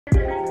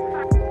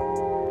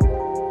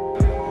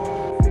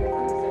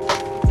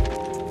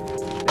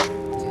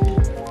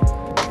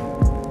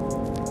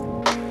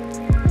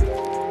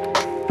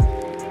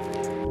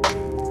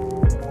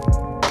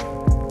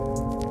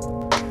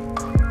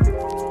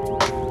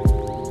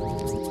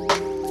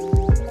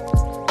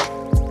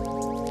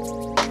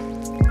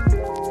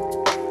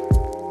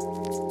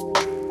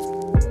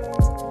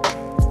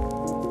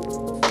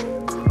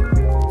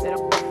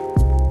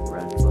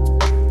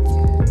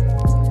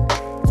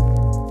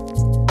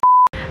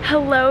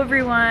Hello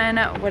everyone,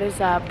 what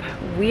is up?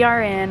 We are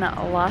in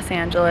Los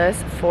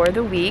Angeles for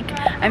the week.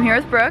 I'm here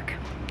with Brooke.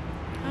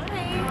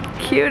 Hi.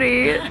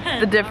 Cutie.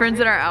 The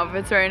difference in our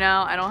outfits right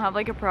now, I don't have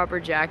like a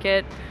proper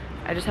jacket.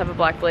 I just have a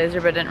black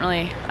blazer, but I didn't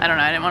want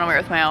to wear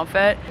it with my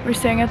outfit. We're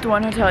staying at the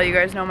One Hotel. You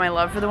guys know my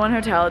love for the One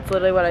Hotel. It's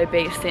literally what I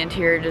based the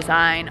interior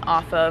design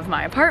off of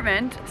my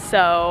apartment.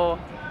 So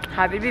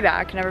happy to be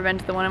back. Never been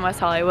to the one in West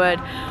Hollywood.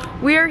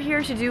 We are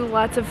here to do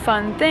lots of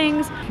fun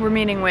things. We're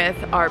meeting with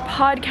our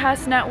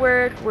podcast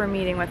network. We're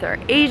meeting with our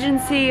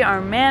agency, our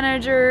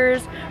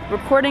managers,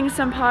 recording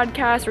some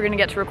podcasts. We're gonna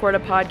get to record a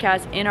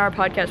podcast in our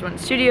Podcast One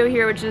studio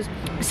here, which is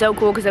so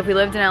cool because if we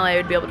lived in LA,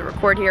 we'd be able to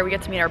record here. We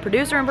get to meet our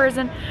producer in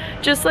person,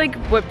 just like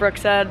what Brooke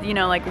said, you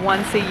know, like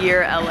once a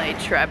year LA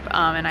trip,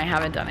 and I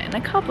haven't done it in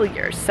a couple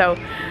years. So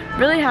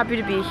really happy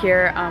to be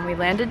here. We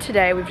landed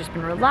today. We've just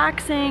been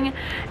relaxing,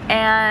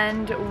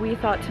 and we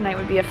thought tonight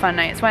would be a fun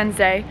night. It's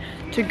Wednesday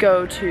to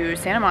go to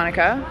Santa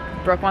Monica.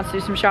 Brooke wants to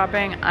do some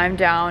shopping. I'm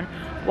down.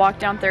 Walk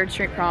down 3rd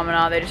Street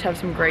Promenade. They just have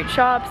some great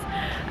shops,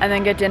 and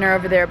then get dinner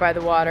over there by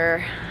the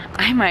water.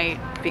 I might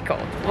be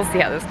cold. We'll see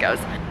how this goes.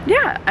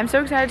 Yeah, I'm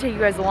so excited to take you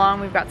guys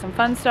along. We've got some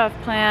fun stuff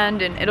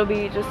planned, and it'll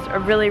be just a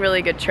really,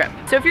 really good trip.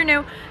 So if you're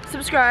new,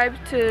 subscribe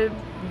to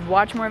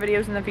watch more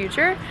videos in the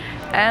future,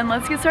 and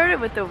let's get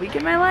started with the week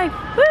in my life.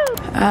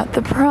 Woo! At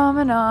the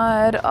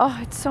promenade. Oh,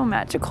 it's so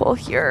magical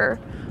here.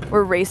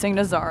 We're racing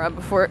to Zara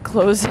before it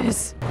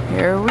closes.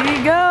 Here we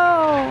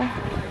go.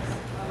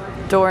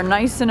 Door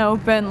nice and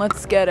open.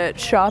 Let's get it.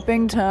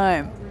 Shopping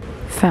time.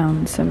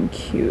 Found some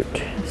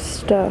cute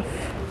stuff.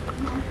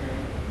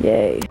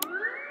 Yay.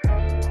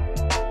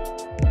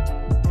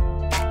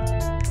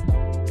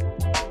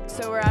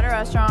 So we're at a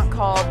restaurant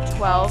called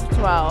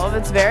 1212.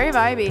 It's very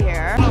vibey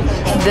here.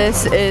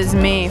 This is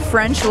me.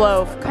 French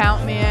loaf.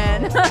 Count me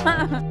in.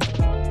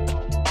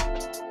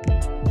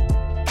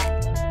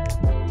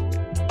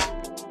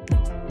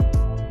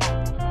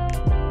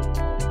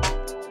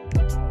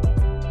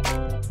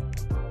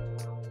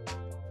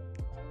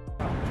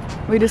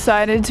 We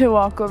decided to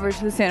walk over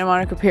to the Santa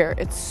Monica Pier.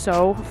 It's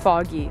so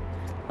foggy.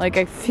 Like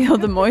I feel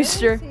the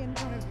moisture.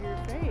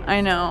 I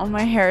know,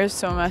 my hair is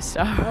so messed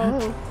up.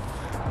 Oh,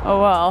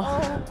 oh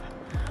well.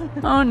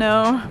 Oh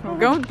no. We're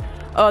going.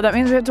 Oh, that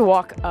means we have to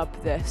walk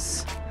up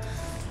this.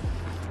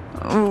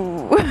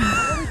 Ooh. Why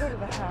don't we go to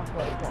the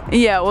halfway point?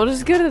 Yeah, we'll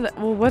just go to the.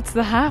 Well, what's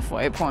the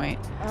halfway point?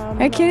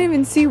 I can't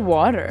even see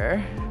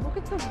water. Look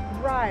at the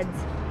rides.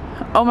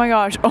 Oh my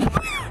gosh. Oh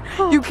my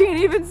God. You can't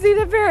even see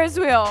the Ferris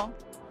wheel.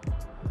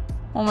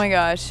 Oh my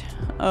gosh.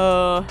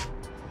 Oh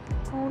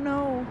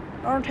no,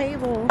 our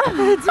table.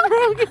 It's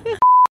broken.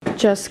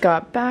 Just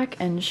got back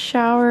and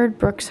showered.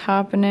 Brooke's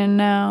hopping in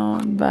now.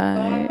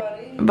 Bye.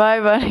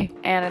 Bye, buddy.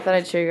 And I thought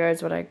I'd show you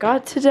guys what I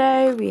got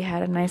today. We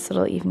had a nice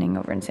little evening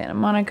over in Santa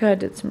Monica.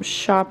 Did some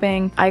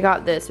shopping. I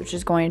got this, which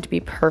is going to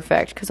be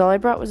perfect because all I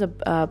brought was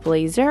a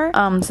blazer.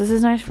 So this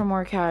is nice for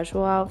more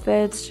casual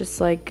outfits,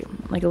 just like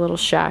a little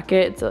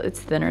shacket. It's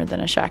thinner than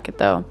a shacket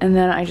though. And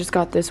then I just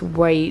got this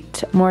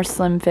white, more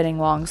slim fitting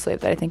long sleeve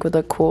that I think would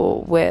look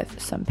cool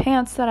with some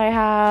pants that I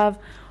have,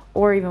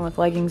 or even with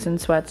leggings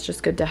and sweats,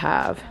 just good to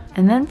have.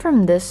 And then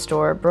from this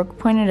store, Brooke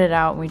pointed it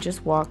out, and we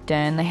just walked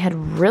in. They had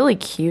really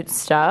cute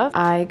stuff.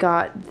 I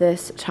got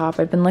this top.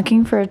 I've been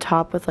looking for a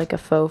top with like a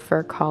faux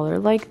fur collar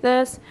like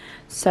this,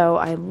 so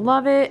I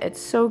love it. It's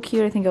so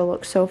cute. I think it'll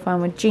look so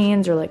fun with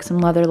jeans or like some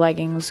leather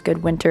leggings,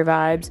 good winter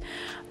vibes.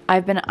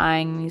 I've been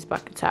eyeing these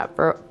bucket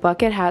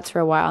hats for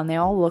a while, and they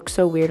all look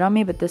so weird on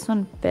me, but this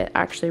one fit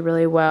actually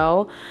really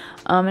well.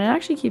 And it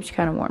actually keeps you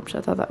kind of warm, so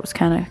I thought that was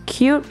kind of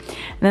cute.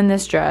 And then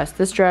this dress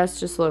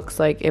just looks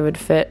like it would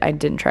fit. I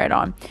didn't try it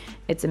on.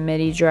 It's a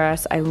midi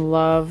dress. I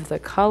love the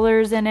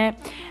colors in it,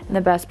 and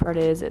the best part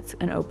is it's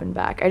an open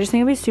back. I just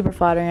think it'll be super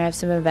flattering. I have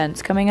some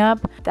events coming up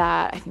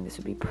that I think this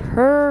would be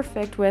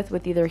perfect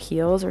with either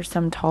heels or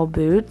some tall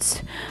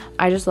boots.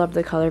 I just love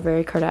the color,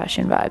 very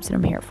Kardashian vibes, and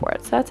I'm here for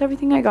it. So that's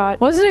everything I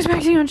got. Wasn't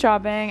expecting on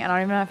shopping, and I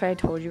don't even know if I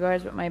told you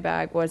guys, but my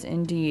bag was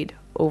indeed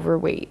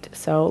overweight,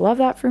 so love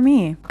that for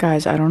me.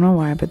 Guys, I don't know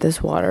why, but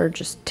this water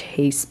just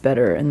tastes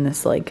better in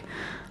this like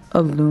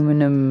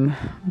aluminum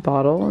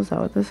bottle. Is that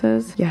what this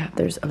is? Yeah,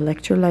 there's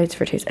electrolytes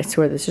for taste. I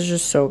swear this is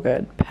just so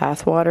good.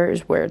 Path water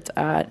is where it's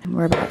at.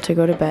 We're about to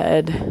go to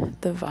bed.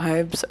 The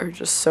vibes are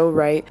just so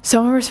right.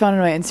 Someone responded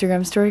to my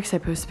Instagram story because I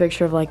posted a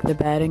picture of like the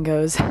bed and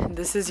goes,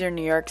 "This is your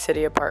New York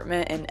City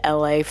apartment in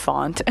LA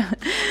font,"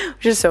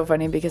 which is so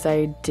funny because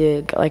I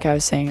did, like I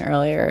was saying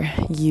earlier,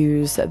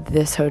 use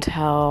this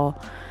hotel,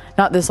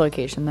 not this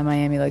location, the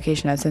Miami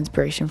location, as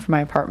inspiration for my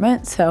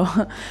apartment. So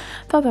I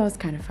thought that was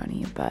kind of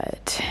funny.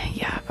 But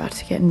yeah, about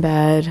to get in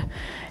bed.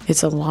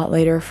 It's a lot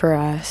later for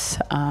us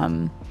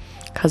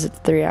because it's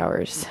 3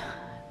 hours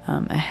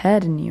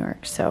ahead in New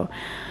York. So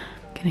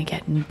I'm gonna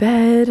get in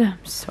bed.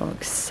 I'm so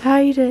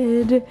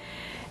excited.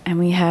 And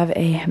we have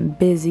a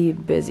busy,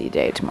 busy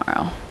day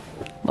tomorrow.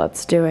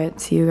 Let's do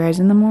it. See you guys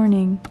in the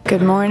morning.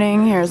 Good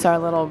morning. Here's our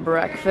little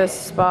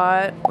breakfast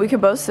spot. We could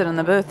both sit in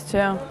the booth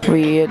too.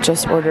 We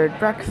just ordered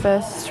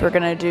breakfast. We're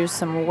gonna do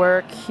some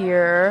work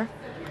here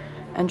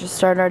and just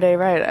start our day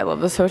right. I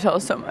love this hotel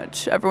so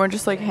much. Everyone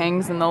just like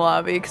hangs in the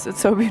lobby because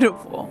it's so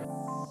beautiful.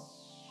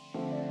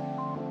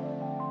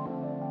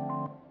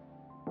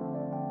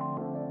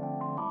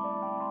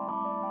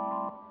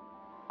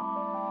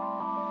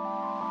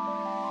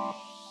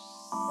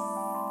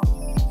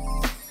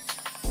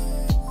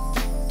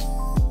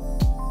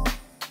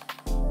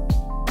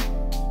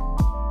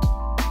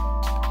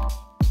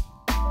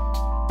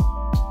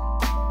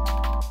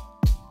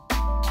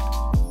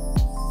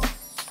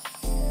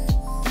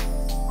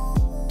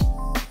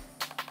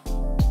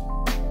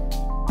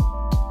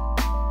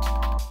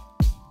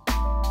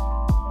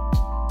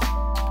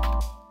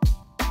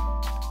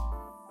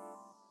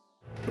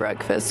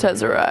 Breakfast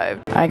has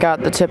arrived. I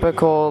got the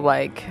typical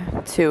like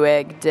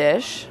 2-egg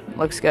dish.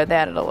 Looks good. They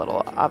added a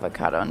little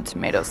avocado and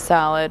tomato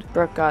salad.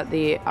 Brooke got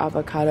the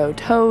avocado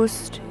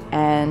toast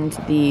and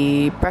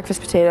the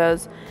breakfast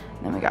potatoes.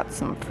 And then we got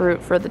some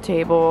fruit for the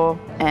table,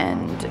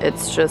 and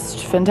it's just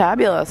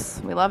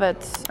fantabulous. We love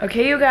it.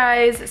 Okay, you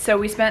guys, so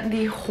we spent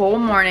the whole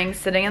morning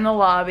sitting in the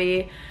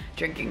lobby,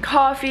 drinking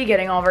coffee,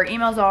 getting all of our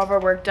emails, all of our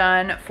work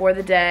done for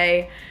the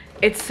day.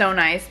 It's so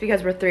nice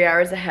because we're 3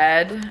 hours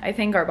ahead, I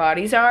think our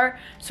bodies are.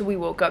 So we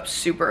woke up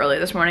super early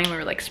this morning. We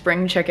were like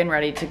spring chicken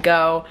ready to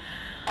go.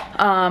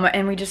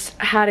 And we just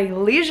had a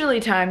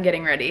leisurely time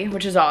getting ready,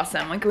 which is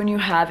awesome. Like when you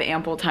have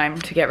ample time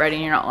to get ready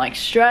and you're not like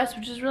stressed,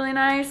 which is really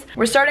nice.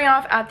 We're starting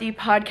off at the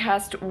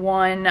Podcast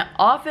One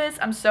office.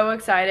 I'm so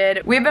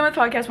excited. We've been with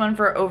Podcast One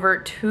for over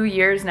 2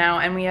 years now,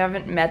 and we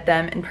haven't met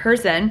them in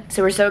person.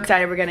 So we're so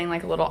excited. We're getting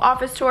like a little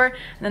office tour, and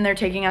then they're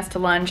taking us to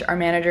lunch. Our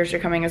managers are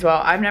coming as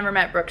well. I've never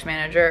met Brooke's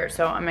manager,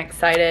 so I'm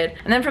excited.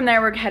 And then from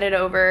there, we're headed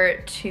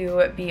over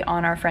to be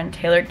on our friend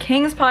Taylor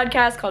King's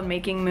podcast called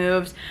Making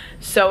Moves.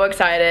 So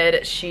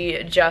excited.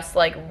 She just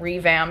like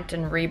revamped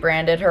and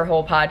rebranded her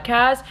whole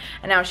podcast,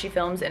 and now she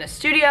films in a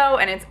studio,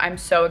 and I'm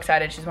so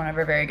excited. She's one of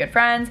her very good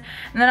friends.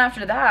 And then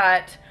after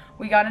that,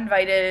 we got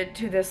invited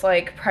to this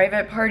like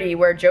private party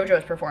where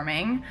JoJo's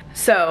performing.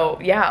 So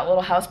yeah, a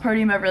little house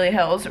party in Beverly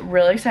Hills.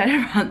 Really excited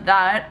about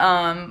that.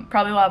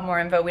 Probably we'll have more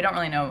info. We don't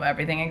really know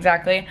everything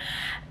exactly.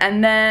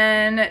 And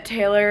then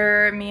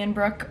Taylor, me and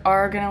Brooke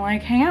are gonna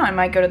like hang out. I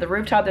might go to the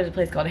rooftop. There's a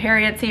place called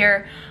Harriet's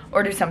here,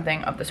 or do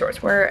something of the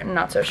sorts. We're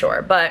not so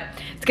sure, but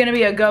it's gonna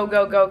be a go,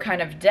 go, go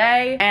kind of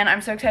day. And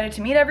I'm so excited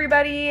to meet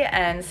everybody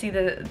and see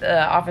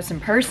the office in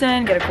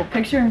person, get a cool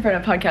picture in front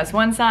of Podcast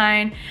One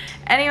sign.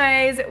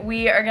 Anyways,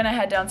 we are gonna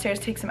head downstairs,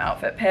 take some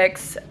outfit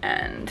pics,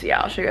 and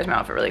yeah, I'll show you guys my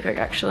outfit really quick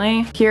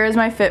actually. Here is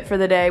my fit for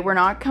the day. We're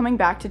not coming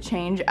back to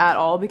change at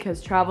all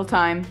because travel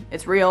time,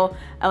 it's real.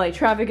 LA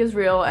traffic is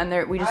real,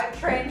 and we just— I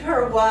trained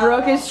her well.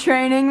 Brooke is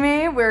training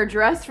me. We're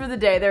dressed for the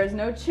day. There's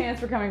no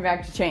chance we're coming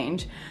back to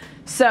change.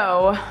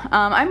 So,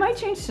 I might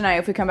change tonight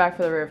if we come back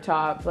for the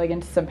rooftop, like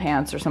into some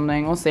pants or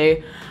something, we'll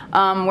see.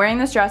 Wearing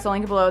this dress, I'll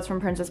link it below, it's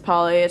from Princess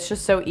Polly. It's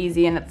just so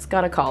easy, and it's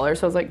got a collar,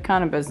 so it's like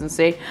kind of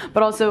businessy.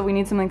 But also, we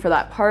need something for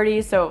that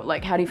party, so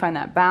like how do you find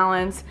that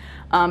balance?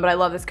 But I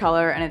love this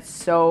color, and it's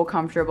so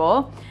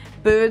comfortable.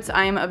 Boots,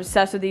 I'm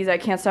obsessed with these. I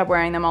can't stop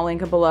wearing them. I'll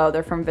link it below.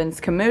 They're from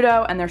Vince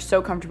Camuto, and they're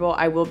so comfortable.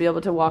 I will be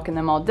able to walk in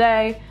them all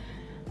day.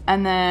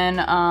 And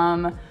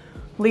then,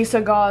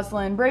 Lisa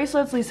Goslin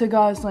bracelets, Lisa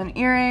Goslin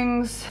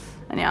earrings.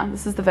 And yeah,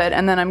 this is the fit.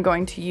 And then I'm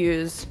going to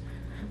use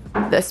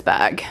this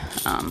bag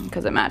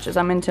because it matches.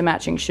 I'm into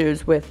matching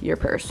shoes with your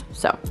purse.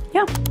 So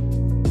yeah.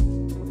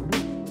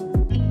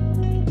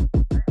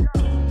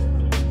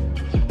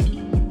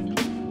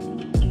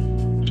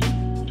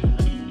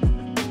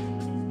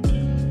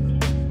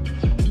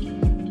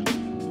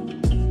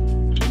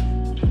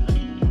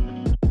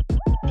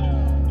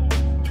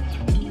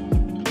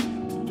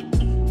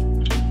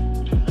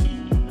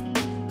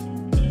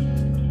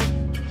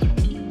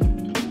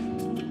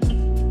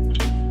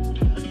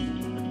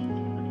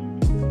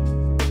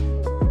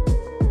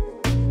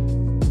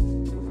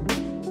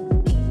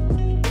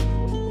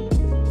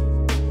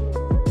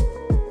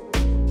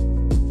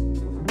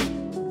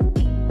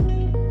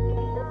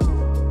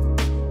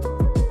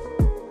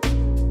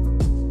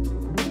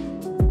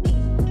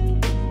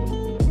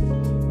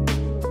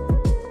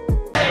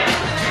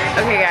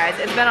 Okay guys,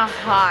 it's been a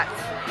hot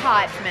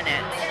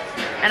minute,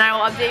 and I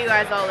will update you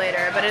guys all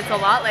later, but it's a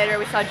lot later.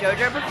 We saw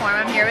JoJo perform.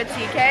 I'm here with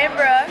TK and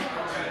Brooke.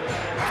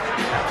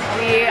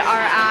 We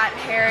are at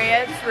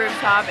Harriet's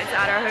rooftop. It's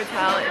at our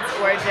hotel. It's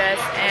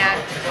gorgeous,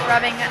 and we're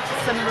having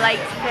some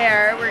light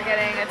fare. We're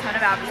getting a ton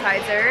of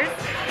appetizers,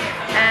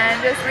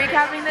 and just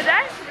recapping the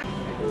day.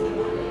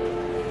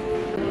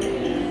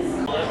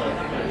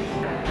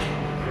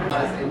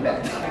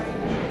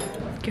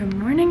 Good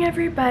morning,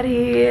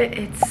 everybody.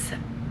 It's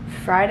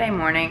Friday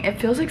morning. It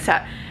feels like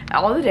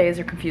all the days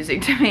are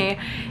confusing to me.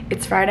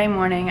 It's Friday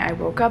morning. I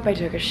woke up, I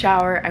took a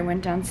shower, I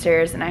went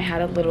downstairs and I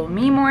had a little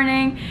me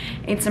morning,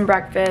 ate some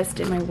breakfast,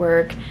 did my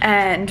work,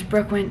 and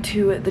Brooke went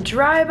to the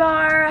dry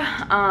bar,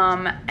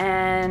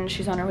 and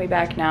she's on her way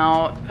back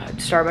now.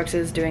 Starbucks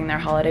is doing their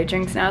holiday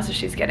drinks now, so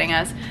she's getting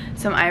us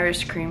some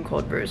Irish cream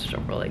cold brews, which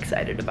I'm really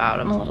excited about.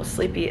 I'm a little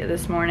sleepy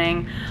this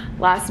morning.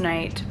 Last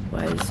night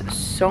was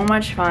so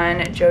much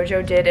fun.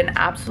 JoJo did an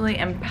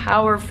absolutely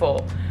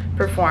powerful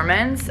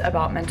performance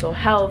about mental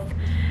health,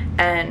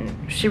 and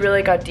she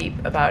really got deep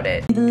about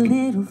it. A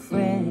little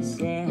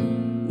fresh air,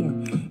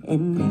 yeah.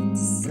 And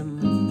some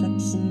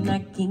reflection, I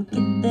can't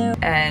get there.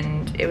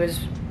 And it was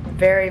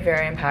very,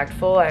 very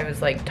impactful. I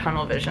was like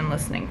tunnel vision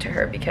listening to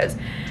her because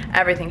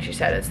everything she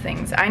said is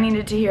things I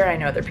needed to hear. I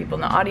know other people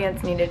in the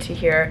audience needed to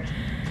hear.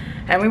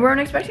 And we weren't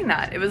expecting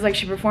that. It was like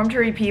she performed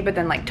her EP, but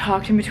then like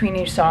talked in between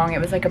each song. It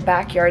was like a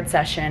backyard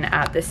session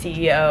at the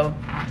CEO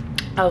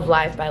of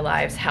Live by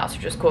Live's house,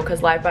 which is cool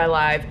because Live by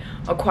Live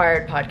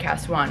acquired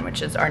Podcast One,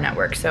 which is our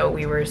network. So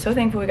we were so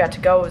thankful we got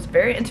to go. It was a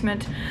very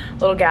intimate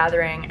little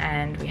gathering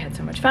and we had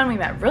so much fun. We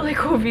met really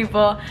cool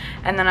people.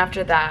 And then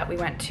after that, we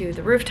went to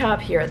the rooftop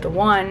here at the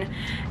One,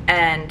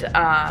 and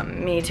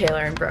me,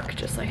 Taylor, and Brooke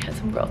just like had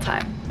some girl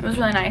time. It was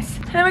really nice.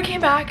 And then we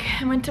came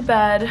back and went to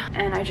bed,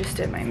 and I just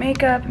did my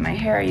makeup and my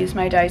hair. I used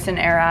my Dyson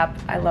Airwrap.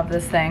 I love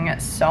this thing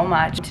so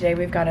much. Today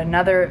we've got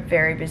another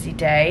very busy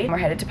day. We're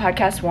headed to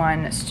Podcast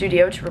One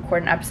studio to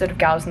record an episode of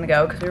Gals on the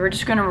Go because we were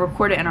just gonna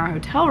record it in our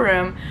hotel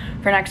room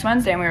for next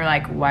Wednesday, and we were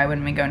like, why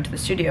wouldn't we go into the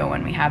studio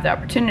when we have the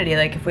opportunity?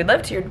 Like, if we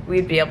lived here,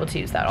 we'd be able to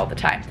use that all the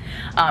time.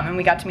 And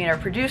we got to meet our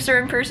producer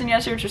in person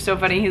yesterday, which was so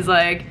funny. He's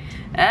like,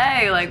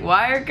 hey, like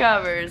wire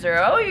covers, or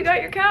oh, you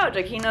got your couch.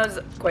 Like, he knows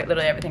quite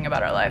literally everything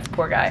about our life,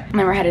 poor guy. And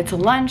then we're headed to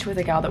lunch with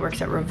a gal that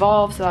works at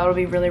Revolve, so that'll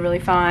be really, really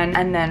fun.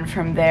 And then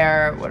from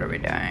there, what are we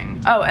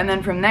doing? Oh, and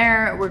then from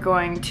there, we're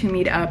going to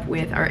meet up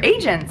with our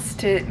agents.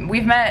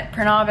 We've met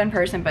Pranav in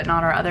person, but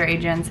not our other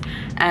agents,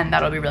 and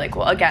that'll be really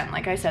cool. Again,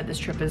 like I said, this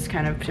trip is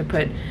kind of to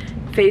put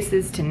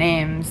faces to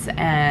names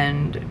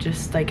and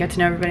just like get to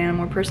know everybody on a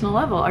more personal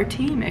level, our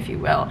team, if you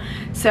will.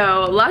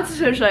 So lots of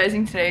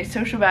socializing today.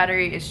 Social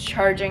battery is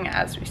charging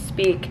as we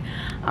speak,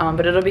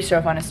 but it'll be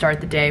so fun to start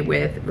the day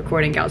with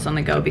recording Gals on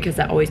the Go because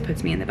that always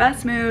puts me in the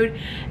best mood,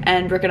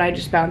 and Brooke and I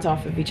just bounce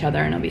off of each other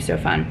and it'll be so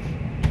fun.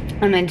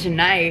 And then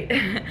tonight,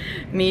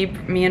 me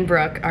and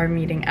Brooke are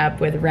meeting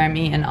up with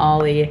Remy and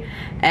Ollie,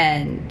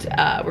 and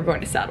we're going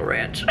to Saddle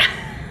Ranch.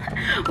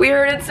 We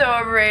heard it's so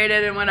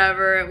overrated and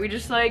whatever. We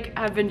just like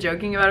have been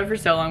joking about it for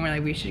so long. We're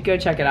like, we should go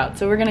check it out.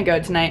 So we're gonna go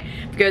tonight.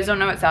 If you guys don't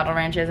know what Saddle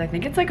Ranch is, I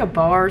think it's like a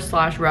bar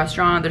slash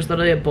restaurant. There's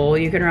literally a bull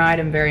you can ride.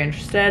 I'm very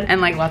interested. And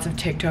like lots of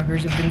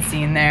TikTokers have been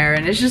seen there.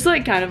 And it's just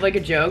like kind of like a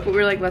joke, but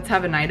we're like, let's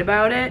have a night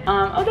about it.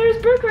 Oh,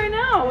 there's Brooke right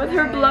now with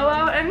her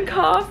blowout and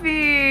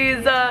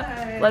coffees.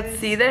 Let's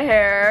see the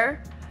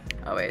hair.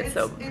 Oh wait, it's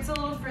a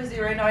little frizzy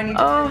right now. I need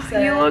to fix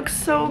it. You look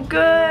so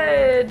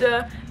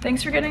good.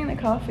 Thanks for getting the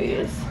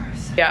coffees.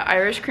 Yeah,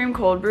 Irish cream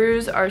cold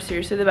brews are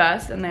seriously the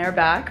best, and they are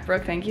back.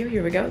 Brooke, thank you.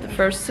 Here we go. The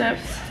first sip.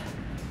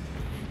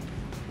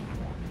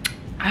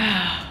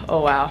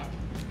 Oh wow,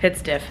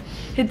 hits diff.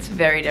 It's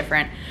very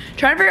different.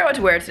 Trying to figure out what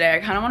to wear today. I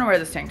kind of want to wear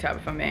this tank top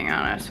if I'm being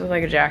honest, with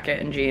like a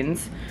jacket and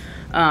jeans.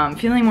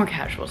 Feeling more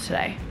casual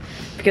today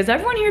because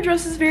everyone here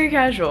dresses very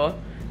casual.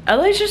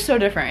 LA's just so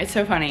different. It's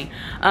so funny.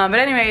 But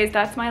anyways,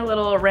 that's my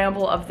little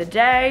ramble of the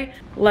day.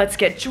 Let's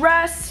get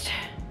dressed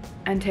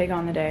and take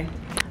on the day.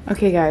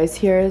 Okay guys,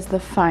 here is the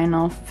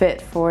final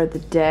fit for the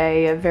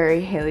day. Very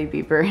Hailey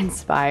Bieber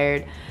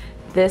inspired.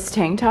 This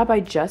tank top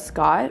I just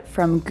got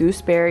from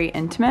Gooseberry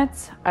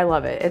Intimates. I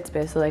love it. It's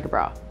basically like a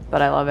bra,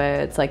 but I love it.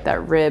 It's like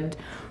that ribbed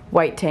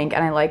white tank,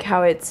 and I like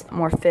how it's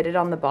more fitted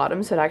on the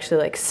bottom so it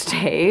actually like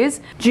stays.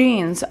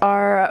 Jeans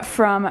are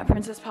from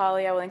Princess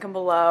Polly. I will link them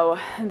below.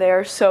 They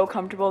are so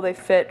comfortable. They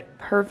fit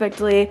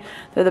perfectly.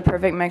 They're the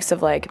perfect mix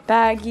of like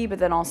baggy, but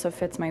then also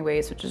fits my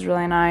waist, which is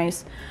really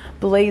nice.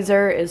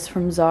 Blazer is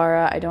from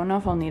Zara. I don't know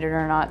if I'll need it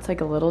or not. It's like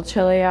a little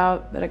chilly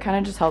out, but it kind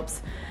of just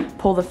helps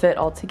pull the fit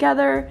all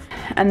together.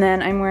 And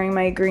then I'm wearing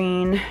my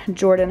green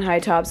Jordan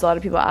high tops. A lot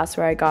of people ask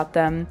where I got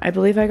them. I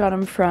believe I got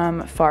them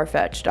from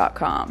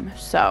farfetch.com.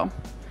 So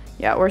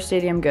yeah, or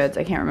Stadium Goods,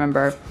 I can't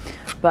remember.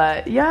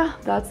 But yeah,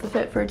 that's the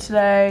fit for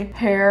today.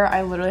 Hair,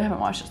 I literally haven't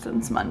washed it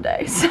since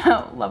Monday,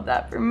 so love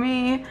that for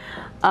me.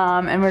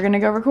 And we're gonna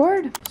go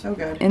record. So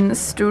good. In the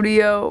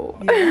studio.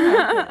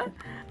 Yeah.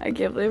 I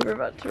can't believe we're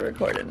about to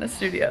record in the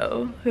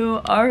studio.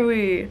 Who are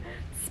we?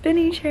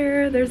 Spinny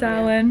chair, there's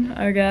Alan,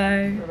 our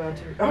guy.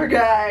 Our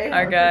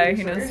guy.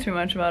 He knows too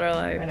much about our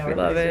life. We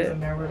love it.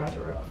 We're about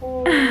to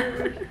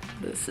record.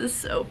 This is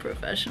so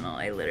professional,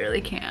 I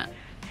literally can't.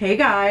 Hey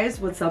guys,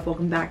 what's up?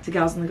 Welcome back to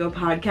Gals on the Go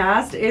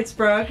podcast. It's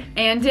Brooke.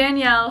 And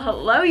Danielle.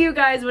 Hello you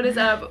guys, what is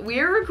up? We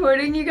are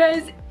recording you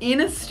guys in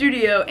a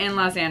studio in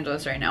Los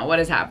Angeles right now. What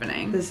is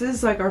happening? This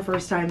is like our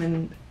first time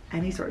in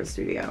any sort of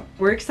studio.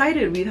 We're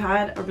excited. We've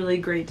had a really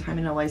great time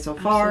in LA so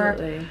far.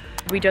 Absolutely.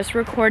 We just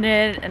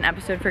recorded an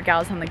episode for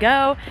Gals on the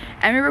Go,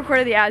 and we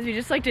recorded the ads. We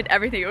just like did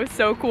everything. It was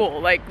so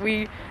cool. Like,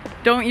 we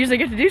don't usually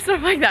get to do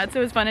stuff like that, so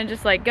it was fun to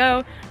just like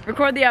go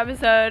record the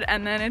episode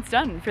and then it's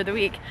done for the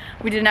week.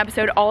 We did an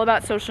episode all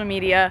about social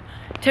media,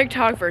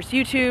 TikTok versus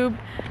YouTube,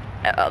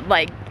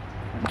 like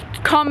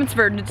comments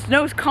versus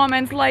no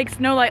comments, likes,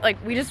 no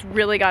like we just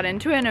really got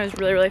into it, and it was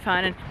really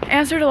fun and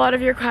answered a lot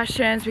of your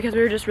questions because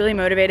we were just really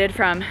motivated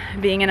from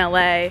being in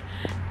LA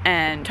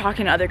and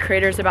talking to other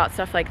creators about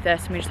stuff like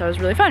this, and we just thought it was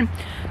really fun.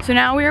 So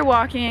now we are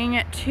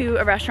walking to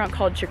a restaurant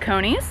called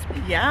Chiconi's.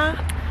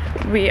 Yeah.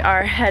 We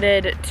are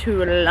headed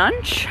to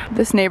lunch.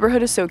 This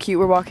neighborhood is so cute.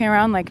 We're walking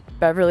around like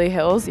Beverly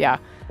Hills. Yeah,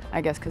 I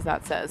guess because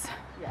that says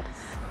yes.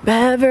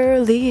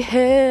 Beverly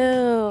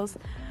Hills,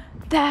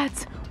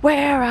 that's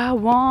where I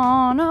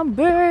wanna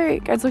be.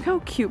 Guys, look how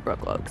cute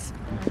Brooke looks.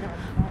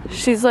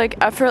 She's like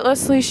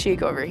effortlessly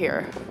chic over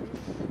here.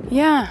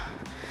 Yeah.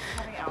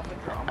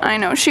 I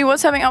know, she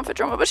was having outfit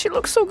drama, but she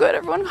looks so good.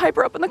 Everyone hype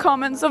her up in the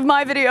comments of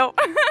my video.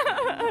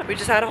 We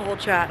just had a whole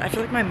chat. I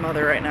feel like my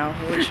mother right now,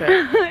 holy shit.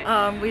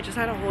 We just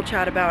had a whole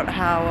chat about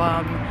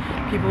how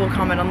people will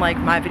comment on like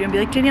my video and be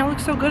like, Danielle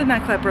looks so good in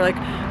that clip, or like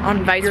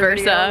on vice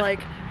versa. Video, like,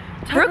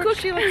 Brooke looks,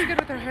 she looks good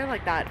with her hair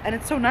like that, and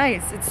it's so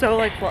nice. It's so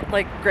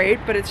like great,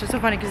 but it's just so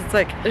funny because it's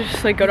like,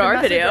 just like go to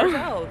our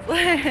video.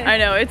 I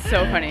know, it's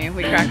so funny.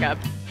 We crack up.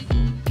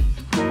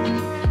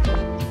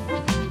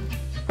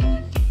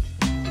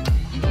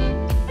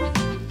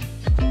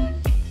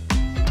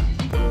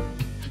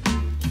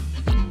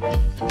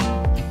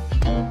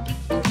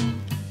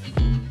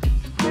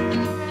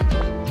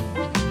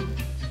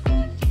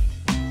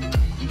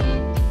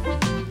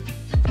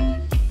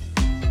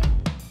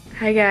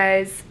 Hi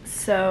guys,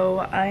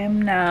 so I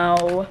am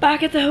now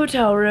back at the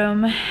hotel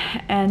room,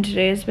 and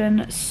today has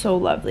been so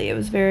lovely. It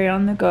was very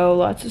on the go,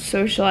 lots of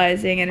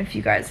socializing, and if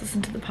you guys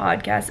listen to the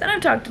podcast, and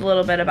I've talked a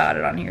little bit about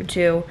it on here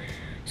too,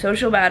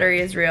 social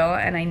battery is real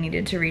and I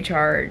needed to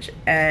recharge,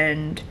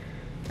 and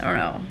I don't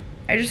know,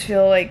 I just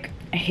feel like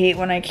I hate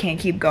when I can't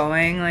keep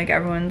going. Like,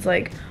 everyone's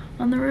like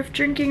on the roof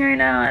drinking right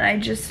now, and I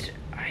just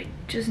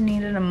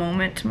needed a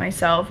moment to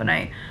myself, and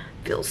I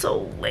feel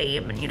so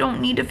lame, and you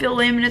don't need to feel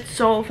lame, and it's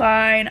so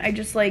fine.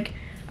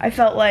 I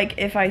felt like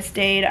if I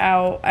stayed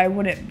out, I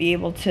wouldn't be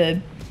able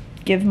to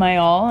give my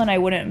all, and I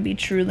wouldn't be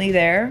truly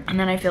there. And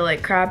then I feel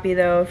like crappy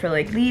though for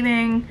like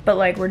leaving, but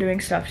like we're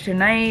doing stuff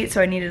tonight,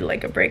 so I needed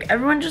like a break.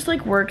 Everyone just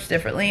like works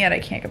differently, and I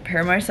can't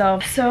compare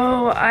myself.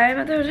 So I'm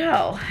at the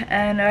hotel,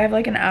 and I have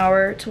like an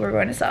hour till we're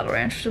going to Saddle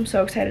Ranch, which I'm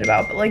so excited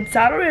about. But like,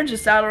 Saddle Ranch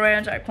is Saddle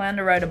Ranch. I plan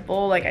to ride a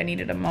bull. Like, I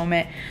needed a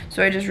moment,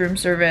 so I just room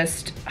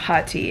serviced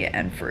hot tea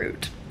and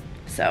fruit.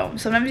 So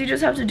sometimes you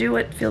just have to do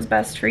what feels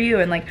best for you,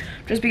 and like,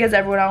 just because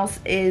everyone else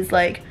is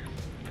like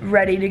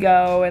ready to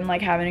go and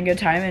like having a good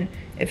time, and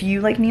if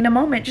you like need a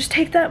moment, just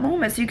take that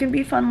moment so you can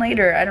be fun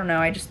later. I don't know,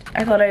 I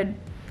thought I'd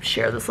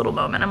share this little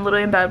moment. I'm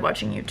literally in bed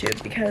watching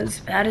YouTube because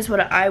that is what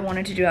I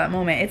wanted to do at that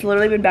moment. It's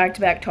literally been back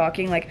to back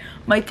talking. Like,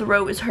 my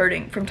throat is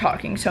hurting from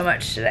talking so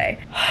much today.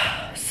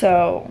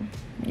 So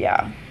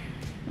yeah,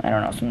 I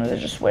don't know, sometimes I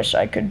just wish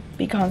I could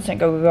be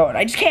constant go, and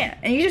I just can't,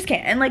 and you just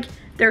can't. And like,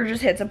 there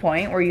just hits a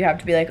point where you have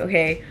to be like,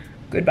 okay,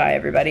 goodbye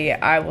everybody,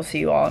 I will see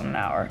you all in an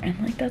hour, and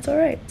like, that's all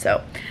right.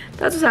 So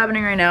that's what's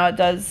happening right now. It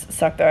does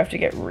suck though. I have to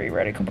get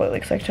ready completely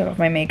because I took off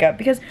my makeup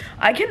because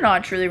I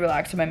cannot truly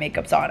relax when my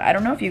makeup's on. I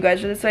don't know if you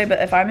guys are this way, but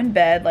if I'm in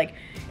bed, like,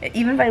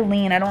 even if I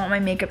lean, I don't want my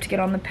makeup to get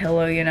on the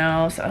pillow, you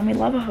know? So, and we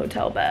love a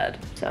hotel bed.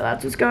 So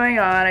that's what's going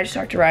on. I just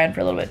talked to Ryan for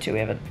a little bit too. We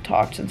haven't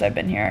talked since I've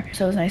been here.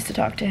 So it was nice to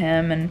talk to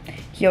him, and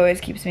he always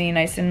keeps me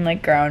nice and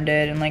like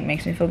grounded and like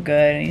makes me feel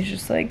good, and he's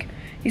just like,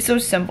 he's so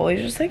simple.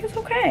 He's just like, it's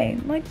okay.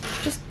 Like,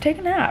 just take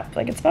a nap.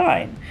 Like, it's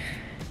fine.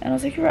 And I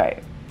was like, you're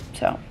right.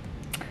 So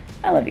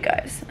I love you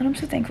guys, and I'm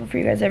so thankful for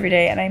you guys every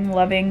day, and I'm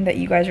loving that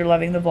you guys are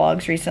loving the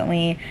vlogs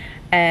recently,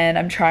 and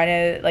I'm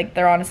trying to, like,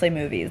 they're honestly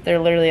movies. They're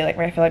literally, like,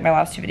 I feel like my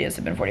last 2 videos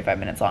have been 45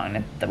 minutes long,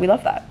 and that we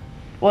love that.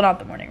 Well, not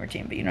the morning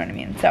routine, but you know what I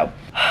mean. So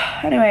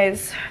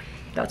anyways,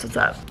 that's what's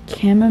up.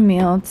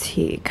 Chamomile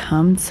tea,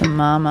 come to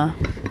mama.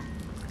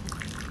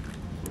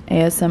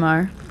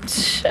 ASMR.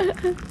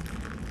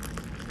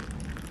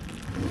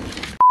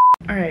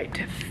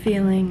 Alright,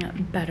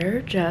 feeling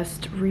better.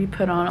 Just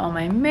re-put on all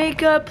my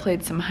makeup,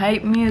 played some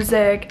hype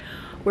music.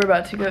 We're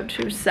about to go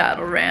to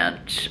Saddle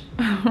Ranch.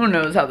 Who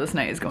knows how this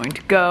night is going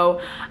to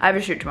go. I have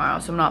a shoot tomorrow,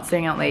 so I'm not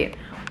staying out late,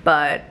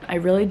 but I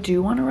really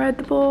do want to ride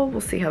the bull.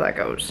 We'll see how that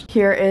goes.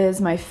 Here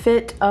is my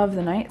fit of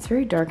the night. It's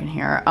very dark in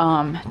here.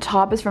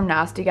 Top is from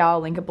Nasty Gal,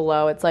 link it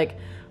below. It's like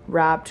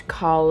wrapped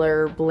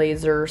collar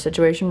blazer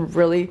situation.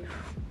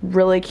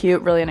 Really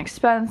cute, really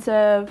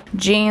inexpensive.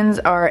 Jeans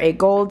are a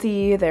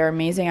Goldie. They're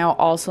amazing. I'll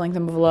also link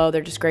them below.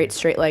 They're just great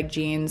straight leg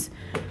jeans.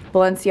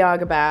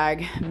 Balenciaga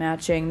bag,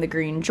 matching the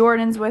green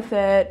Jordans with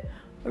it.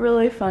 A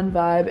really fun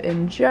vibe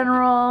in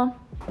general.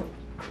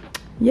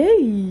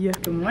 Yay!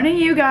 Good morning,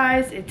 you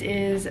guys. It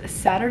is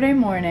Saturday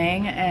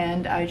morning,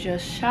 and I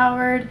just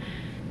showered.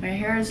 My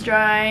hair is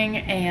drying,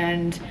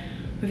 and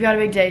We've got a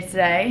big day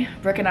today.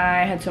 Brooke and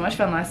I had so much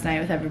fun last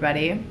night with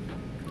everybody.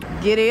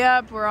 Giddy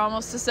up, we're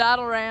almost to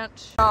Saddle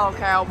Ranch. Oh,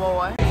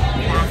 cowboy.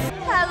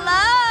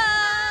 Hello!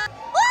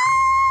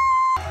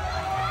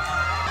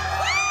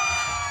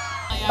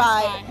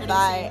 Bye.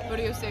 Bye. What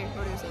do you say?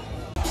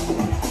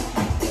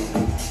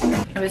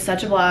 It was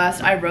such a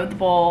blast. I rode the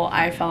bull.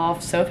 I fell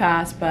off so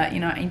fast, but you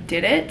know, I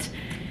did it.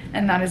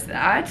 And that is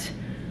that.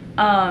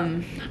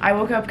 I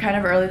woke up kind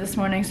of early this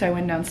morning, so I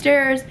went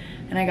downstairs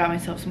and I got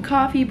myself some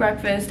coffee,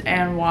 breakfast,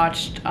 and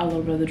watched a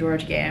little bit of the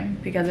Georgia game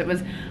because it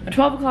was a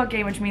 12 o'clock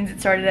game, which means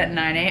it started at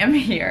 9 a.m.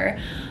 here.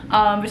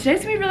 But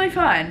today's gonna be really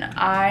fun.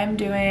 I'm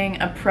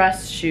doing a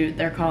press shoot,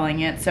 they're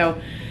calling it.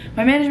 So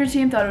my management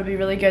team thought it would be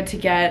really good to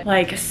get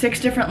like 6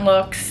 different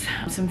looks,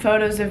 some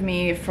photos of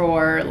me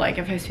for like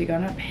if I speak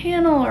on a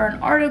panel or an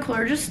article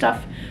or just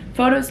stuff,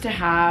 photos to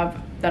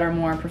have that are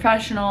more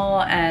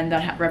professional and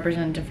that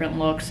represent different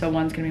looks. So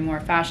one's gonna be more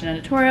fashion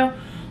editorial,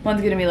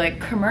 one's gonna be like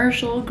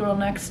commercial, girl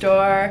next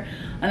door,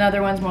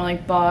 another one's more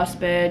like boss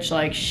bitch,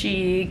 like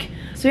chic.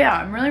 So yeah,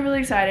 I'm really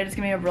excited. It's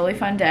gonna be a really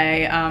fun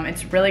day.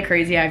 It's really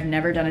crazy. I've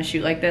never done a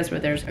shoot like this where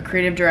there's a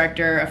creative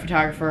director, a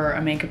photographer,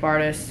 a makeup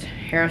artist,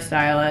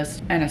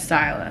 hairstylist, and a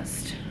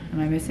stylist. Am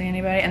I missing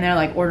anybody? And they're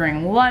like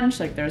ordering lunch,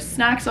 like there's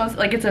snacks on,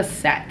 like it's a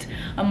set.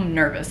 I'm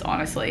nervous,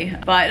 honestly,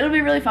 but it'll be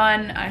really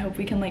fun. I hope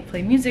we can like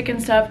play music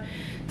and stuff.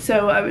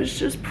 So I was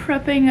just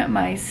prepping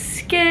my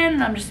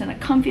skin. I'm just in a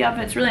comfy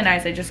outfit. It's really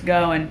nice. I just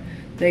go and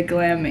they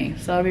glam me.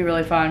 So that'll be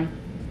really fun.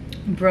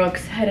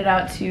 Brooke's headed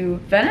out to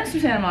Venice or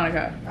Santa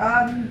Monica?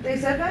 They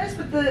said Venice,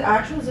 but the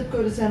actual zip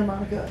code is Santa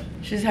Monica.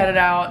 She's headed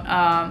out,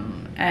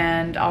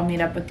 and I'll meet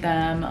up with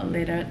them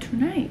later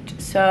tonight.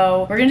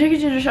 So we're gonna take a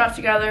ginger shot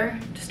together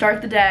to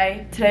start the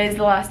day. Today's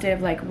the last day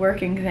of like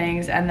working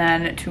things, and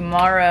then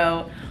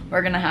tomorrow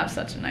we're gonna have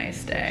such a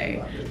nice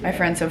day. My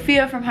friend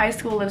Sophia from high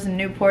school lives in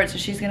Newport, so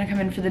she's gonna come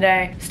in for the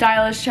day.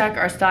 Stylist check,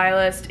 our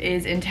stylist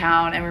is in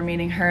town and we're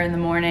meeting her in the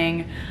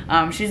morning.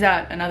 She's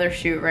at another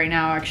shoot right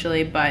now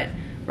actually, but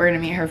we're gonna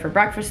meet her for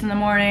breakfast in the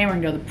morning. We're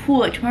gonna go to the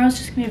pool. Like tomorrow's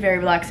just gonna be a very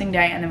relaxing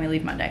day and then we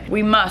leave Monday.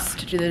 We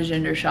must do the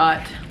ginger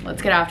shot.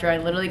 Let's get after it. I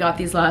literally got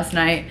these last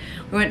night.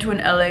 We went to an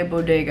LA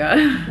bodega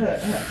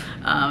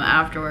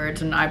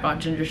afterwards and I bought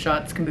ginger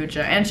shots,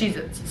 kombucha, and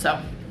Cheez-Its. So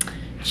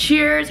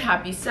cheers,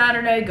 happy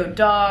Saturday, go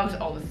dogs,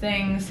 all the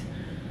things.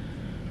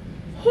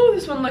 Oh,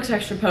 this one looks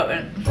extra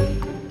potent.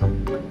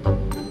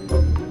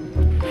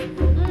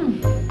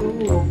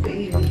 Ooh,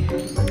 baby.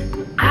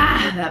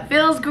 Ah, that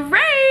feels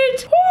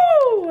great.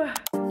 Woo!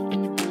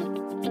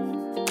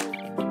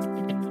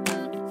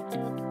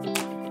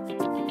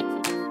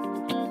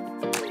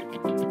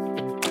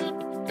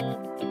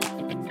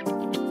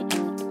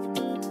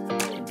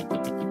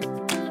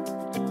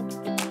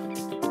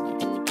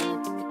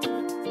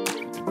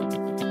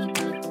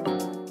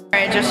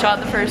 Alright, just shot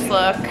the first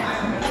look.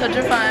 Such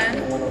a fun.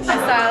 My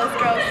stylist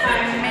girl is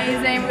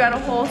amazing. We got a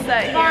whole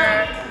set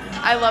here.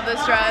 I love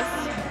this dress.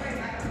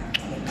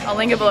 I'll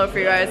link it below for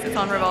you guys. It's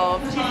on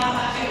Revolve.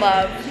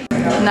 Love.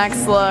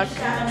 Next look.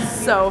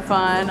 So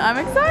fun. I'm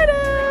excited.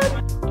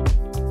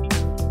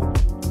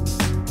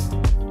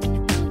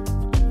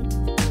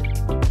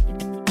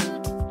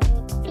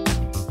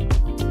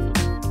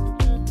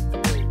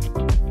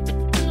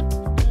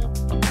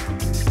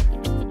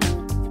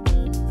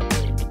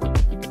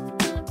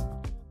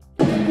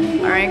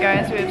 Alright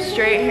guys, we have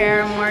straight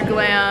hair, more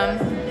glam.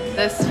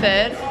 This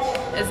fit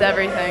is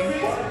everything.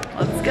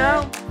 Let's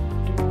go.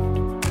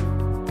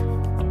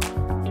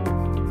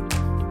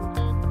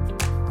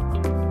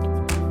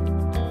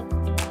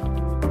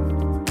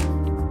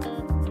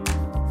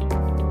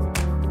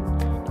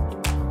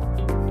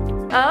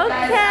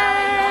 Okay.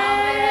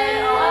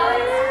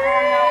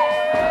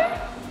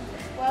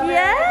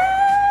 Yeah.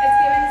 It's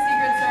giving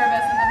Secret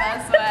Service in the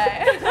best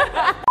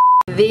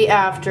way. The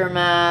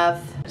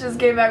aftermath. Just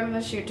came back from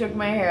the shoot, took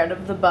my hair out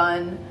of the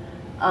bun.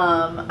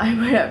 I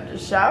might have to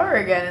shower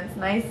again. It's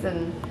nice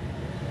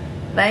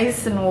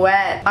and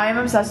wet. I am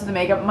obsessed with the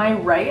makeup. My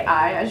right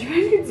eye, as you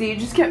guys can see,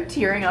 just kept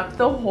tearing up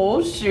the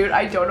whole shoot.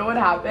 I don't know what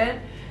happened.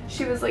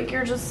 She was like,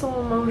 "You're just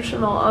so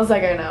emotional." I was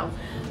like, "I know."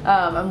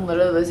 I'm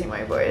literally losing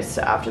my voice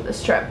after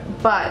this trip,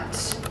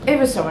 but it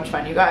was so much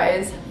fun, you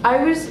guys.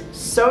 I was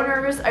so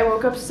nervous. I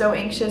woke up so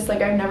anxious.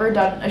 Like, I've never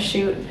done a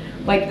shoot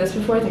like this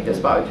before. I think there's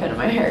a bobby pin in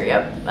my hair.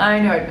 Yep, I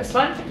knew I'd miss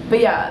one.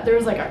 But yeah, there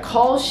was like a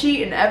call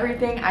sheet and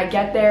everything. I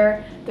get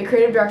there. The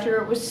creative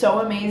director was so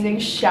amazing.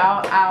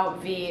 Shout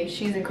out V.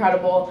 She's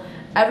incredible.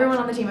 Everyone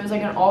on the team, it was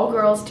like an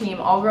all-girls team,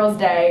 all-girls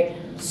day.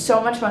 So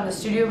much fun. The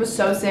studio was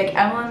so sick.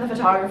 Evelyn, the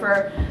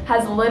photographer,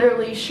 has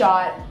literally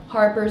shot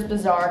Harper's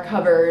Bazaar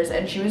covers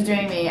and she was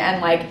doing me, and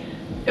like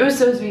it was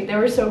so sweet. They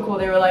were so cool.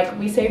 They were like,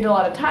 we saved a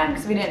lot of time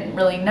because we didn't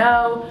really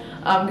know,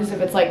 because if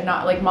it's like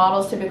not like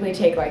models typically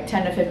take like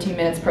 10 to 15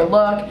 minutes per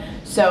look,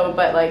 so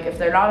but like if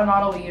they're not a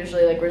model we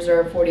usually like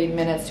reserve 40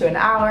 minutes to an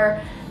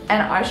hour,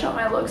 and I shot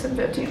my looks in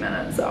 15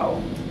 minutes.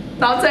 So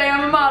not saying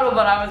I'm a model,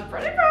 but I was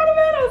pretty proud of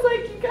it. I was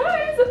like, you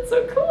guys, that's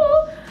so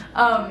cool.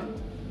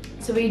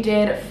 So we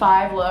did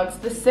 5 looks.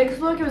 The 6th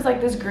look, it was like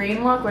this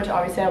green look, which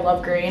obviously I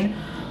love green.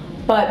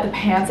 but the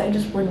pants I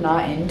just were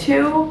not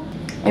into.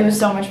 It was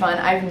so much fun.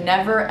 I've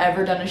never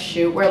ever done a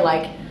shoot where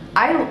like,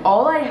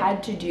 all I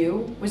had to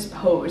do was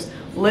pose.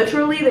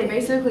 Literally, they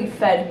basically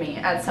fed me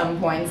at some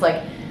points.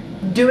 Like,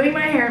 doing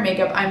my hair and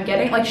makeup, I'm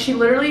getting, like, she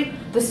literally,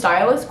 the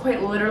stylist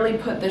quite literally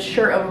put this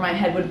shirt over my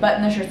head, would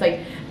button the shirts, like,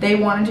 they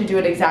wanted to do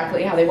it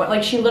exactly how they want.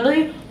 Like, she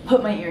literally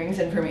put my earrings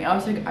in for me. I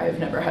was like, I've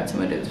never had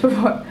someone do this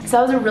before. So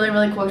that was a really,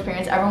 really cool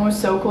experience. Everyone was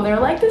so cool. They were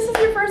like, this is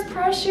your first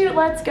press shoot,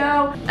 let's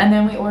go. And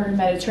then we ordered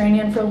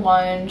Mediterranean for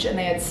lunch, and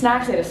they had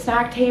snacks, they had a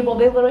snack table.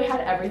 They literally had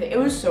everything. It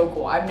was so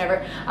cool. I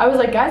was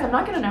like, guys, I'm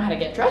not gonna know how to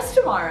get dressed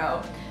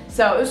tomorrow.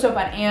 So it was so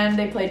fun, and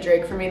they played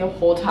Drake for me the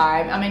whole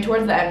time. I mean,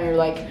 towards the end, we were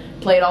like,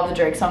 played all the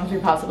Drake songs we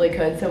possibly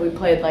could. So we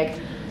played like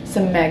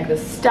some Meg Thee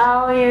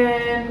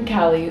Stallion,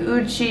 Kali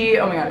Uchis.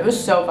 Oh my god, it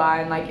was so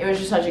fun. Like, it was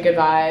just such a good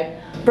vibe.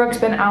 Brooke's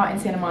been out in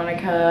Santa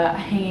Monica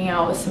hanging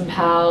out with some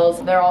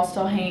pals. They're all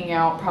still hanging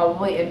out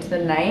probably into the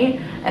night.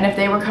 And if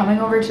they were coming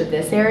over to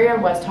this area,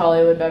 West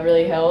Hollywood,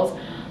 Beverly Hills,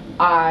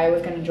 I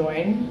was gonna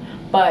join.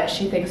 But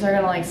she thinks they're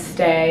gonna like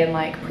stay and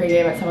like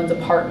pregame at someone's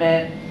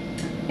apartment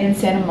in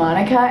Santa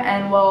Monica.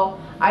 And well,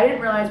 I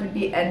didn't realize we'd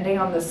be ending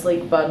on the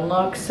sleek bun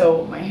look,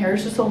 so my hair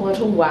is just a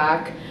little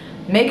whack.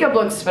 Makeup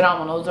looks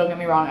phenomenal, don't get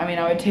me wrong. I mean,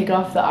 I would take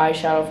off the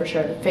eyeshadow for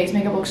sure. The face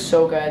makeup looks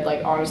so good.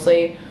 Like,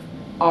 honestly,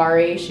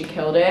 Ari, she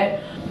killed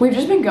it. We've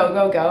just been go,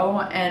 go,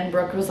 go, and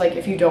Brooke was like,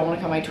 if you don't want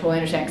to come, I totally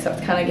understand, because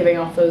that's kind of giving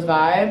off those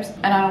vibes,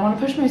 and I don't want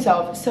to push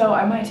myself, so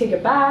I might take a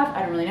bath.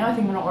 I don't really know. I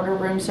think I'm going to order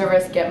room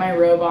service, get my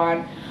robe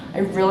on. I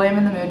really am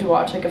in the mood to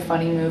watch like a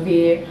funny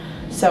movie.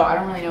 So I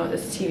don't really know what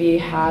this TV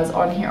has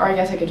on here, or I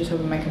guess I could just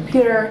open my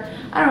computer.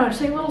 I don't know,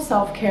 just like a little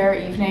self-care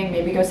evening,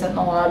 maybe go sit in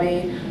the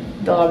lobby.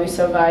 The lobby's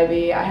so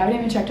vibey. I haven't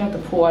even checked out the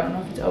pool. I don't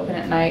know if it's open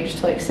at night, just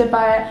to like sit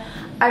by it.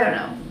 I don't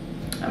know.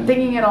 I'm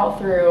thinking it all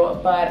through,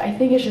 but I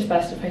think it's just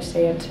best if I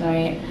stay in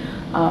tonight.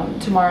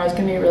 Tomorrow's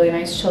gonna be a really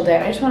nice chill day.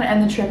 And I just wanna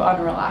end the trip on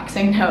a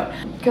relaxing note,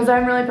 because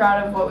I'm really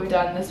proud of what we've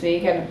done this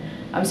week, and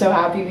I'm so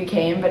happy we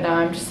came, but now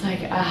I'm just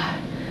like,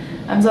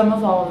 I'm done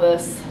with all of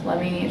this. Let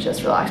me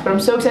just relax. But I'm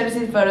so excited to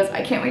see the photos.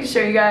 I can't wait to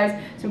show you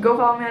guys. So go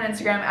follow me on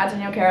Instagram at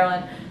Danielle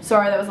Carolyn.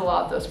 Sorry that was a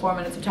lot, those 4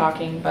 minutes of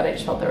talking, but I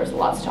just felt there was a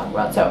lot to talk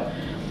about. So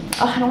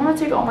I don't want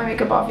to take all my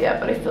makeup off yet,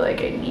 but I feel like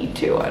I need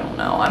to. I don't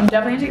know. I'm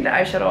definitely gonna take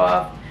the eyeshadow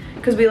off,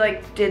 because we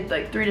like did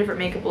like 3 different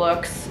makeup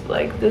looks.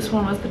 Like, this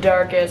one was the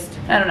darkest.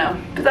 I don't know,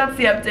 but that's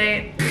the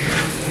update.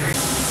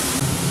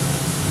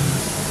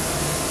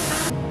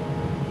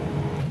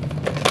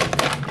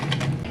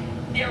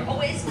 They're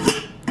always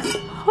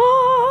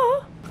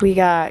we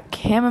got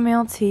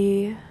chamomile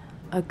tea,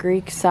 a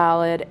Greek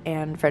salad,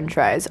 and french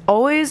fries.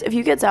 Always, if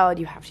you get salad,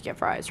 you have to get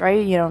fries,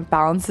 right? You know, it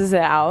balances it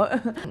out.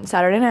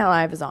 Saturday Night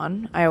Live is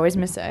on. I always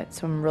miss it,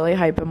 so I'm really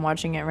hyped. I'm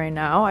watching it right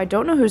now. I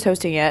don't know who's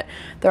hosting it.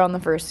 They're on the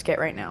first skit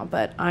right now,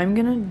 but I'm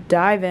gonna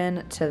dive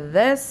into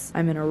this.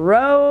 I'm in a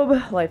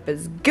robe. Life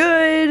is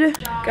good.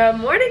 Good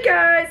morning,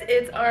 guys.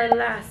 It's our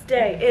last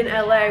day in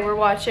LA. We're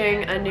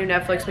watching a new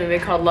Netflix movie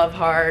called Love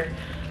Hard.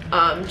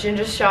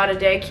 Ginger's shot a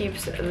day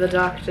keeps the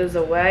doctors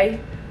away,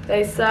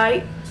 they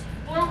say.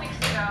 4 weeks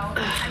ago,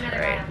 I met a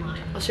guy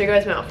online. I'll show you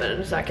guys my outfit in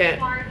a second.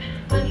 Smart,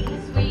 funny,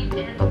 sweet,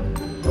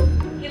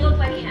 and he looked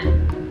like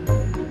him.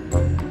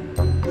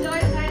 So I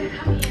decided to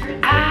come here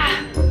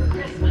and for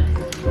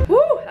Christmas.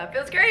 Woo, that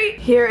feels great.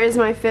 Here is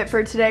my fit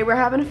for today. We're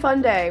having a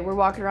fun day. We're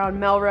walking around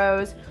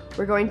Melrose.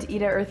 We're going to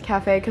eat at Earth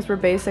Cafe because we're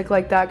basic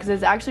like that, because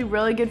it's actually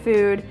really good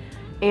food.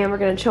 And we're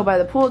gonna chill by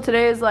the pool.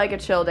 Today is like a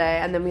chill day,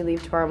 and then we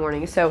leave tomorrow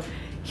morning. So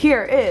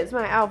here is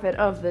my outfit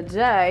of the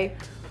day.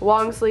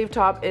 Long sleeve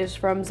top is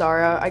from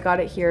Zara. I got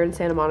it here in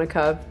Santa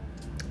Monica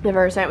the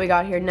first night we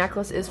got here.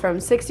 Necklace is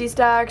from 60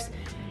 Stacks.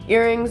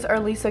 Earrings are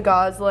Lisa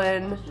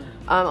Goslin.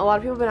 A lot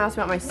of people have been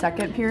asking about my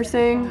second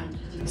piercing.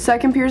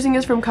 Second piercing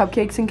is from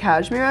Cupcakes and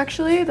Cashmere,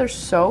 actually. They're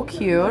so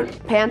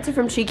cute. Pants are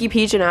from Cheeky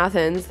Peach in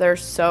Athens. They're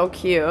so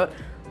cute.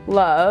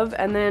 Love.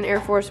 And then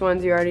Air Force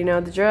Ones, you already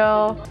know the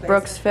drill.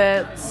 Brooke's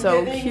fit,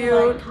 so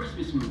cute.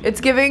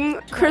 It's giving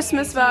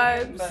Christmas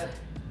vibes.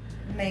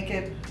 Make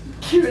it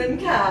cute and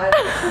cat.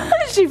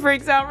 She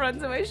freaks out,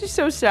 runs away. She's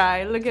so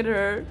shy. Look at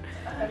her.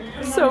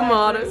 So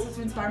modest. This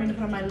inspired me to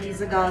put on my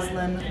Lisa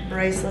Goslin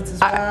bracelets as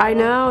well. I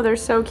know, they're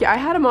so cute. I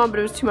had them on, but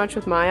it was too much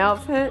with my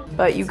outfit.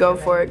 But you go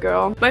for it,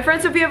 girl. My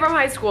friend Sophia from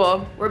high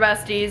school, we're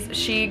besties.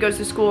 She goes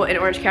to school in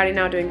Orange County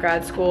now, doing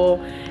grad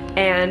school.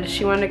 And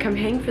she wanted to come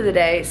hang for the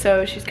day.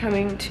 So she's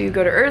coming to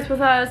go to Earth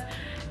with us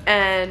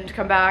and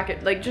come back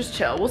and like just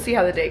chill. We'll see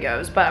how the day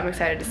goes, but I'm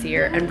excited to see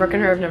her. And Brooke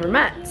and her have never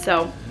met.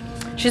 So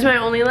she's my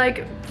only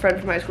like friend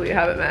from high school you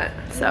haven't met.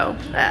 So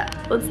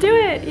let's do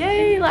it.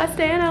 Yay, last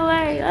day in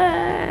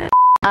LA.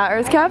 At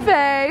Earth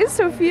Cafe,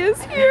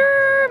 Sophia's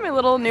here. My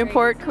little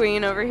Newport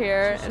queen over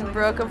here. And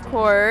Brooke, of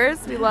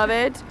course, we love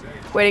it.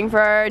 Waiting for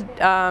our,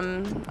 I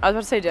was about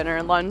to say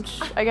dinner, lunch,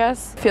 I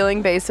guess.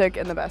 Feeling basic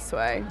in the best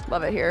way.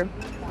 Love it here.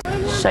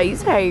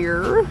 She's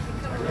here.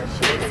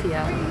 She's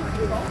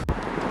here.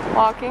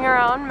 Walking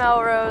around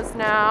Melrose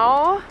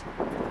now.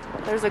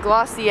 There's a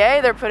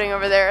Glossier they're putting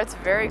over there. It's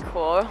very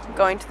cool.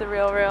 Going to the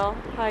Real.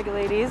 Hi,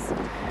 ladies.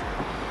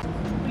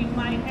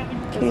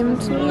 Came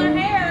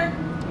to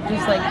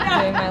Just like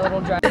doing my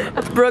little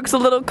drive. Brooke's a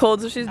little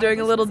cold, so she's doing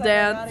a little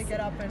dance. Get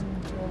up and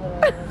do a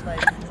little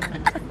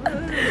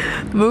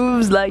like.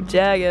 Moves like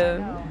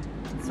Jagger.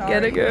 Sorry,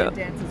 Get it, girl. you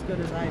dance as good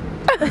as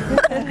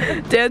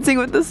I do. Dancing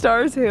with the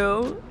Stars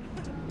who?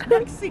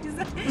 Next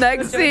season.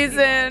 Next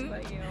season.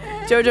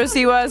 JoJo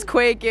Siwa is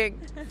quaking.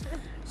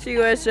 She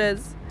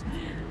wishes.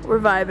 We're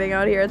vibing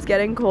out here. It's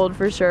getting cold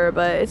for sure,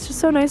 but it's just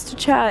so nice to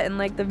chat and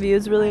like the view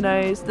is really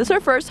nice. This is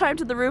our first time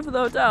to the roof of the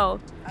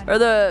hotel. Or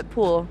the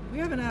pool. We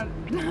haven't had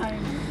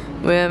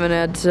time. We haven't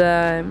had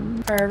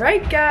time.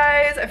 Alright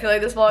guys, I feel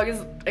like this vlog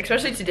is,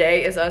 especially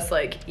today, is us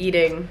like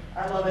eating.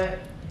 I love it.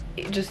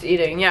 Just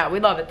eating. Yeah, we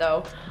love it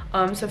though.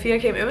 Sophia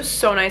came, it was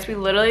so nice. We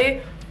literally,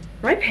 are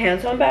my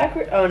pants on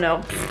backward? Oh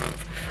no.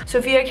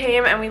 Sophia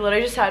came and we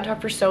literally just sat and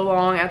talked for so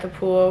long at the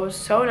pool. It was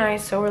so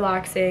nice, so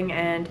relaxing,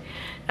 and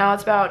now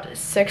it's about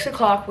 6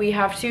 o'clock. We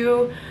have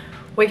to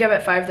wake up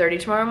at 5:30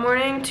 tomorrow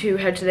morning to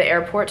head to the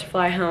airport to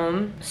fly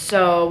home.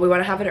 So we want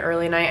to have an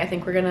early night. I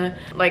think we're gonna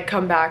like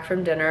come back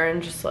from dinner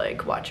and just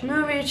like watch a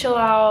movie, chill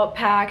out,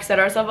 pack, set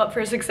ourselves up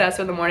for success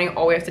in the morning.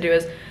 All we have to do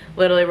is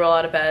literally roll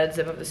out of bed,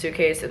 zip up the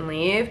suitcase, and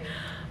leave.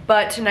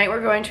 But tonight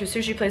we're going to a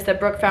sushi place that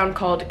Brooke found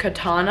called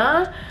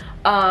Katana.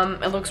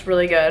 It looks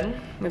really good.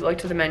 We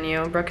looked at the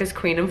menu. Brooke is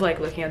queen of like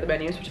looking at the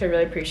menus, which I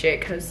really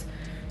appreciate because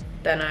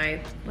then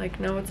I like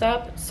know what's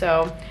up.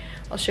 So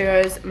I'll show you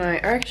guys my,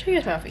 or I can show you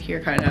guys my outfit here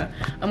kinda.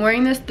 I'm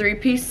wearing this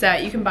 3-piece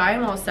set. You can buy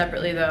them all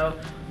separately though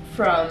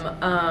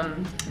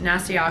from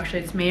Nasty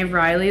Actually. It's Maeve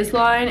Riley's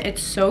line.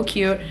 It's so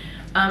cute.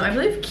 I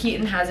believe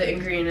Keaton has it in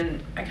green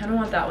and I kinda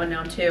want that one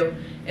now too.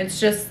 It's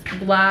just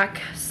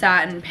black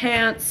satin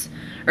pants,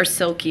 or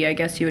silky I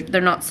guess you would,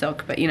 they're not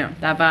silk but you know,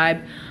 that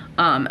vibe.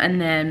 And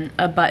then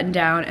a button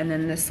down and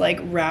then this like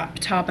wrap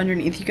top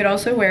underneath. You could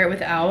also wear it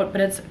without,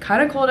 but it's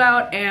kinda cold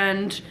out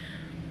and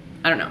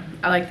I don't know,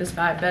 I like this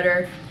vibe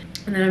better.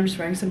 And then I'm just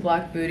wearing some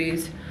black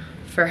booties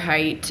for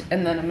height.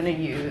 And then I'm gonna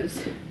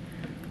use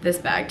this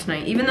bag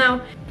tonight. Even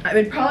though it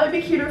would probably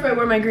be cuter if I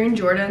wore my green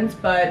Jordans,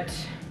 but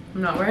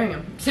I'm not wearing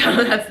them. So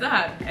that's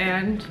that.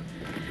 And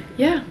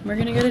yeah, we're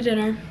gonna go to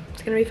dinner.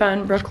 It's gonna be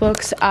fun. Brooke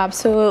looks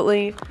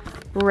absolutely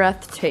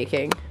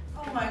breathtaking.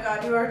 Oh my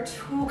god, you are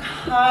too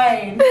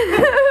kind.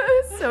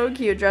 So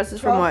cute.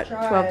 Dresses from what?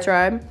 12th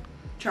Tribe?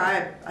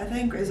 Tribe, I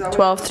think. Is that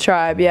 12th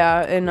Tribe,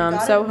 yeah, in Got it in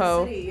the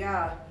Soho. city,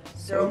 yeah.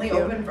 So They're only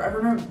cute. open for, I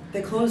remember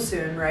they close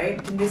soon,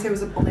 right? Didn't they say it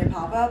was only a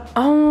pop-up?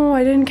 Oh,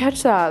 I didn't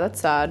catch that.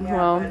 That's sad. Yeah,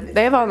 Well, but it's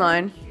they have really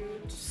online.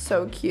 cute.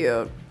 So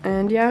cute.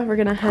 And yeah, we're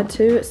gonna head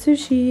to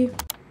sushi.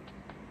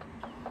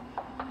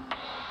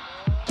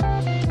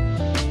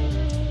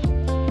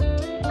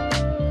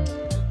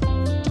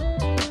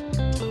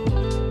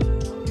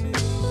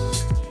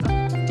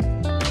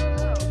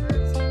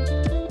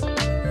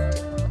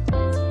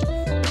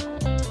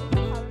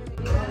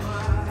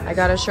 I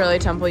got a Shirley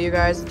Temple, you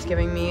guys. It's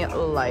giving me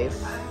life.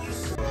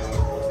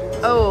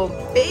 Oh,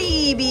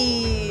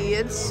 baby,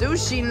 it's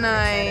sushi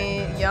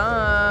night.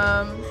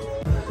 Yum.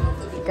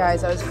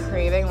 Guys, I was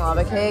craving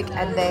lava cake,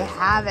 and they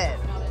have it.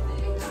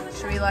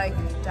 Should we, like,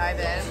 dive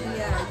in?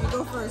 Yeah, you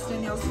go first.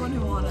 Danielle's the one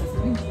who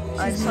wanted.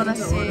 I just want to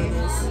see.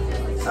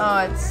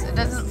 Oh, it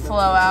doesn't flow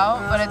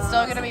out, but it's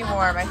still going to be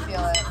warm. I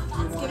feel it.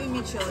 It's giving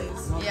me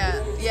chilies.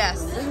 Yeah,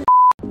 yes.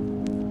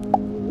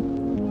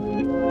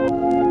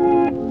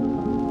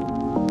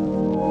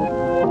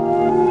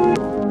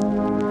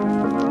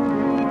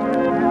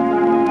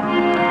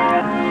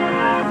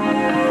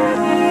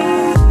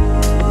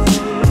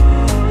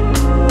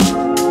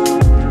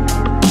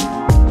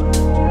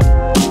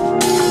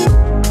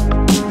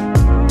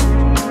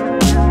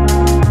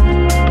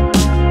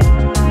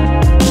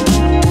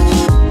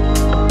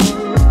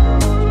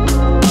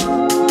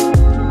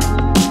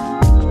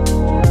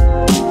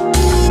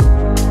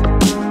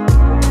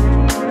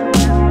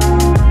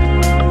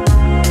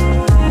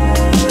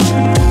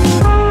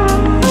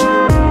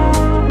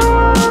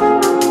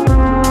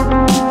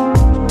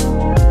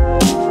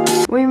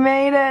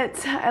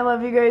 I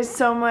love you guys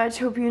so much.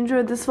 Hope you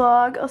enjoyed this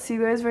vlog. I'll see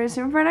you guys very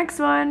soon for our next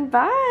one.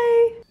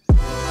 Bye!